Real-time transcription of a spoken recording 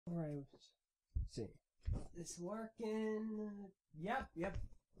Alright, let's see. This working? Yep.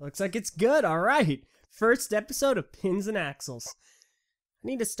 Looks like it's good, alright. First episode of Pins and Axles. I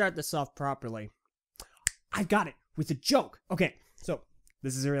need to start this off properly. I got it, with a joke. Okay, so,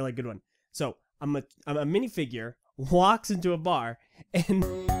 this is a really good one. So, a minifigure walks into a bar, and...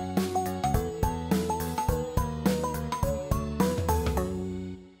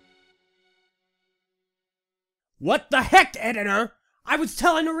 What the heck, editor? I was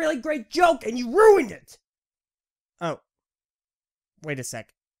telling a really great joke and you ruined it! Oh. Wait a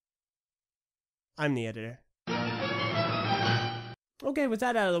sec. I'm the editor. Okay, with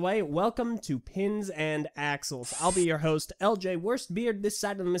that out of the way, welcome to Pins and Axles. I'll be your host, Eljay, worst beard this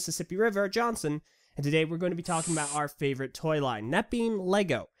side of the Mississippi River, Johnson, and today we're going to be talking about our favorite toy line, that being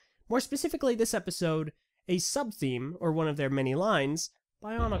Lego. More specifically, this episode, a sub-theme, or one of their many lines,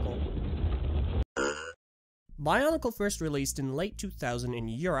 Bionicle. Bionicle first released in late 2000 in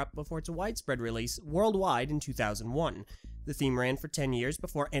Europe before its widespread release worldwide in 2001. The theme ran for 10 years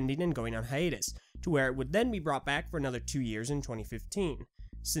before ending and going on hiatus, to where it would then be brought back for another 2 years in 2015.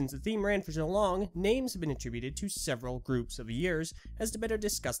 Since the theme ran for so long, names have been attributed to several groups of years as to better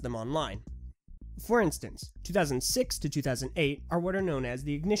discuss them online. For instance, 2006 to 2008 are what are known as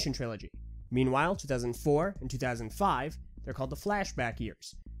the Ignition Trilogy. Meanwhile, 2004 and 2005, they're called the Flashback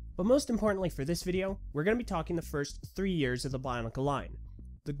Years. But most importantly for this video, we're going to be talking the first 3 years of the Bionicle line,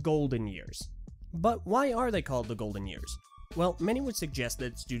 the Golden Years. But why are they called the Golden Years? Well, many would suggest that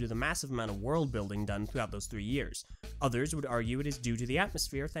it's due to the massive amount of world building done throughout those 3 years. Others would argue it is due to the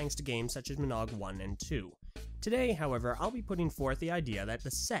atmosphere thanks to games such as Monog 1 and 2. Today, however, I'll be putting forth the idea that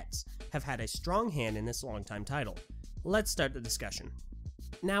the sets have had a strong hand in this long-time title. Let's start the discussion.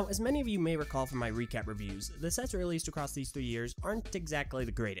 Now, as many of you may recall from my recap reviews, the sets released across these 3 years aren't exactly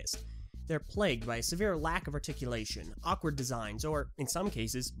the greatest. They're plagued by a severe lack of articulation, awkward designs, or, in some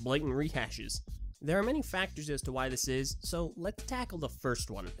cases, blatant rehashes. There are many factors as to why this is, so let's tackle the first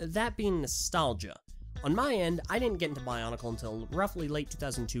one, that being nostalgia. On my end, I didn't get into Bionicle until roughly late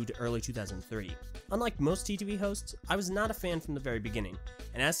 2002 to early 2003. Unlike most TTV hosts, I was not a fan from the very beginning,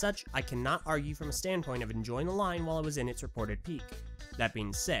 and as such, I cannot argue from a standpoint of enjoying the line while I was in its reported peak. That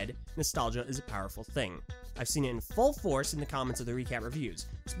being said, nostalgia is a powerful thing. I've seen it in full force in the comments of the recap reviews,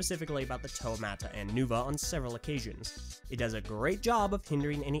 specifically about the Toamata and Nuva on several occasions. It does a great job of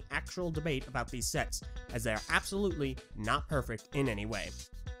hindering any actual debate about these sets, as they are absolutely not perfect in any way.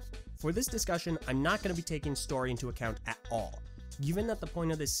 For this discussion, I'm not going to be taking story into account at all. Given that the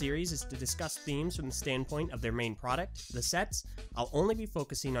point of this series is to discuss themes from the standpoint of their main product, the sets, I'll only be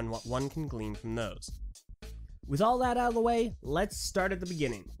focusing on what one can glean from those. With all that out of the way, let's start at the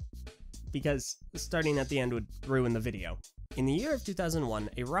beginning, because starting at the end would ruin the video. In the year of 2001,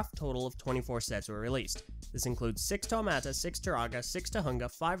 a rough total of 24 sets were released. This includes 6 Toamata, 6 Turaga, 6 Tahunga,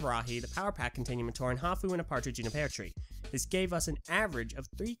 5 Rahi, the Power Pack containing Matoran, Hafu, and a partridge in a pear tree. This gave us an average of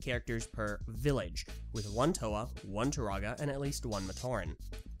 3 characters per village, with 1 Toa, 1 Turaga, and at least 1 Matoran.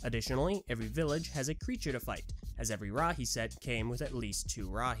 Additionally, every village has a creature to fight, as every Rahi set came with at least 2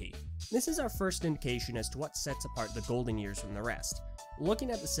 Rahi. This is our first indication as to what sets apart the Golden Years from the rest.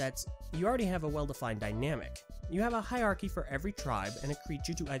 Looking at the sets, you already have a well-defined dynamic. You have a hierarchy for every tribe and a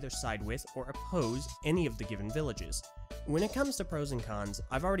creature to either side with or oppose any of the given villages. When it comes to pros and cons,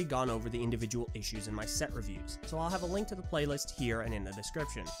 I've already gone over the individual issues in my set reviews, so I'll have a link to the playlist here and in the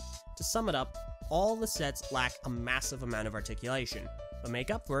description. To sum it up, all the sets lack a massive amount of articulation, but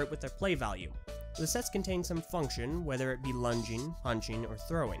make up for it with their play value. The sets contain some function, whether it be lunging, punching, or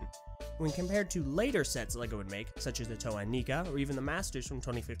throwing. When compared to later sets LEGO would make, such as the Toa and Nika, or even the Masters from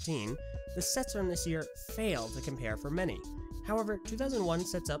 2015, the sets from this year fail to compare for many. However, 2001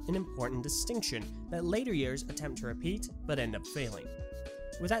 sets up an important distinction that later years attempt to repeat, but end up failing.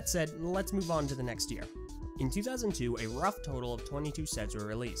 With that said, let's move on to the next year. In 2002, a rough total of 22 sets were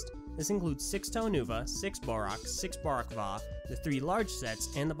released. This includes 6 Toa Nuva, 6 Borak, 6 Borak Va, the 3 large sets,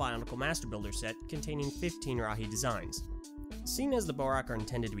 and the Bionicle Master Builder set containing 15 Rahi designs. Seeing as the Borak are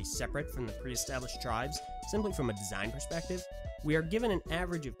intended to be separate from the pre-established tribes, simply from a design perspective, we are given an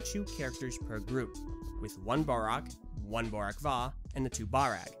average of 2 characters per group, with 1 Borak, 1 Borak Va, and the 2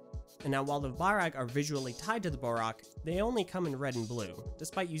 Barag. And now while the Barag are visually tied to the Borak, they only come in red and blue,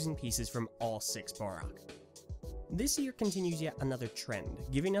 despite using pieces from all 6 Borak. This year continues yet another trend,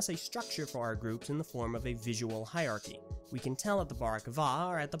 giving us a structure for our groups in the form of a visual hierarchy. We can tell that the Borak Va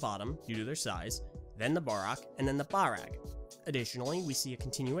are at the bottom, due to their size, then the Borak, and then the Barag. Additionally, we see a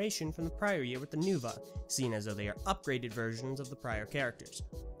continuation from the prior year with the Nuva, seen as though they are upgraded versions of the prior characters.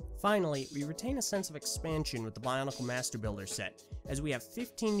 Finally, we retain a sense of expansion with the Bionicle Master Builder set, as we have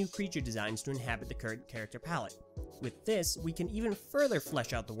 15 new creature designs to inhabit the current character palette. With this, we can even further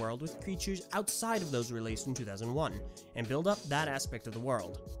flesh out the world with creatures outside of those released in 2001, and build up that aspect of the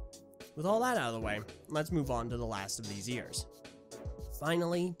world. With all that out of the way, let's move on to the last of these years.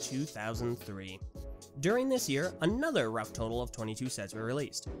 Finally, 2003. During this year, another rough total of 22 sets were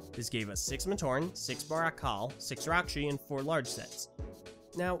released. This gave us 6 Matoran, 6 BIONICLE, 6 Rakshi, and 4 large sets.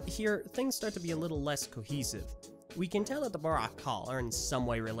 Now, here, things start to be a little less cohesive. We can tell that the BIONICLE are in some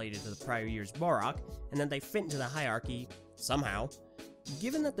way related to the prior year's Borak, and that they fit into the hierarchy somehow.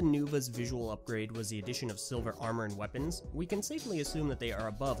 Given that the Nuva's visual upgrade was the addition of silver armor and weapons, we can safely assume that they are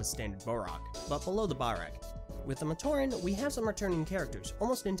above a standard Borak, but below the Barak. With the Matoran, we have some returning characters,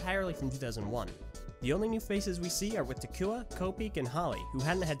 almost entirely from 2001. The only new faces we see are with Takua, Kopik, and Holly, who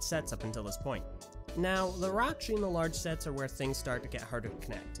hadn't had sets up until this point. Now, the Rakshi and the large sets are where things start to get harder to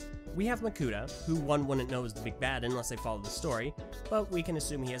connect. We have Makuta, who one wouldn't know is the big bad unless they follow the story, but we can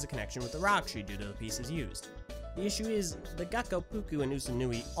assume he has a connection with the Rakshi due to the pieces used. The issue is, the Gakko, Puku, and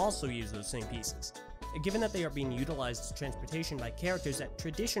Usanui also use those same pieces. Given that they are being utilized as transportation by characters that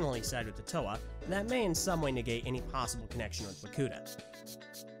traditionally side with the Toa, that may in some way negate any possible connection with Makuta.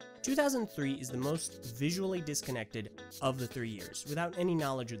 2003 is the most visually disconnected of the 3 years, without any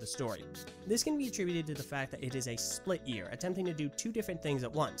knowledge of the story. This can be attributed to the fact that it is a split year, attempting to do 2 different things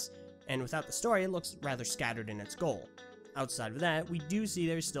at once, and without the story it looks rather scattered in its goal. Outside of that, we do see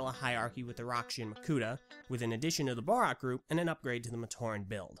there's still a hierarchy with the Rakshi and Makuta, with an addition to the Borak group and an upgrade to the Matoran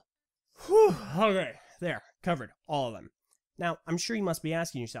build. Whew, okay, there, covered, all of them. Now, I'm sure you must be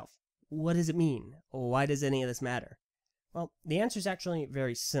asking yourself, what does it mean? Why does any of this matter? Well, the answer is actually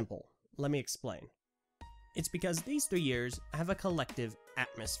very simple. Let me explain. It's because these 3 years have a collective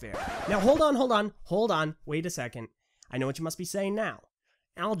atmosphere. Now hold on, wait a second. I know what you must be saying now.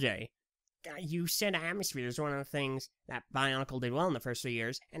 Eljay, you said atmosphere is one of the things that BIONICLE did well in the first 3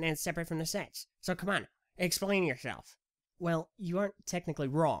 years, and then it's separate from the sets. So come on, explain yourself. Well, you aren't technically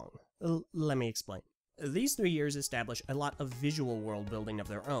wrong. Let me explain. These 3 years establish a lot of visual world building of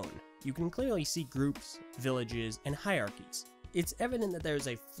their own. You can clearly see groups, villages, and hierarchies. It's evident that there is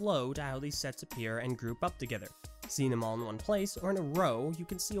a flow to how these sets appear and group up together. Seeing them all in one place, or in a row, you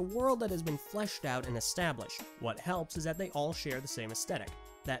can see a world that has been fleshed out and established. What helps is that they all share the same aesthetic,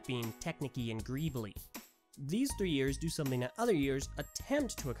 that being technicky and greebly. These 3 years do something that other years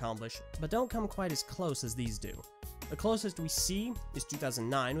attempt to accomplish, but don't come quite as close as these do. The closest we see is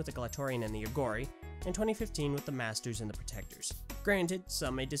 2009 with the Galatorian and the Agori, and 2015 with the Masters and the Protectors. Granted,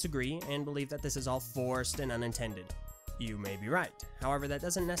 some may disagree and believe that this is all forced and unintended. You may be right, however that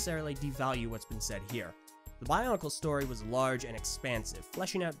doesn't necessarily devalue what's been said here. The BIONICLE story was large and expansive,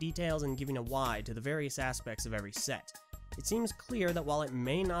 fleshing out details and giving a why to the various aspects of every set. It seems clear that while it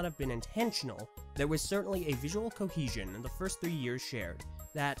may not have been intentional, there was certainly a visual cohesion in the first 3 years shared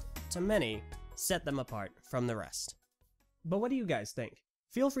that, to many, set them apart from the rest. But what do you guys think?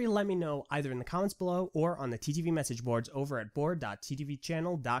 Feel free to let me know either in the comments below or on the TTV message boards over at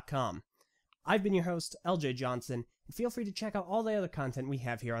board.ttvchannel.com. I've been your host, Eljay Johnson, and feel free to check out all the other content we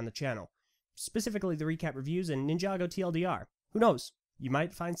have here on the channel, specifically the recap reviews and Ninjago TLDR. Who knows, you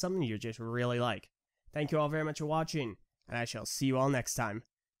might find something you just really like. Thank you all very much for watching, and I shall see you all next time.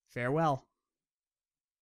 Farewell.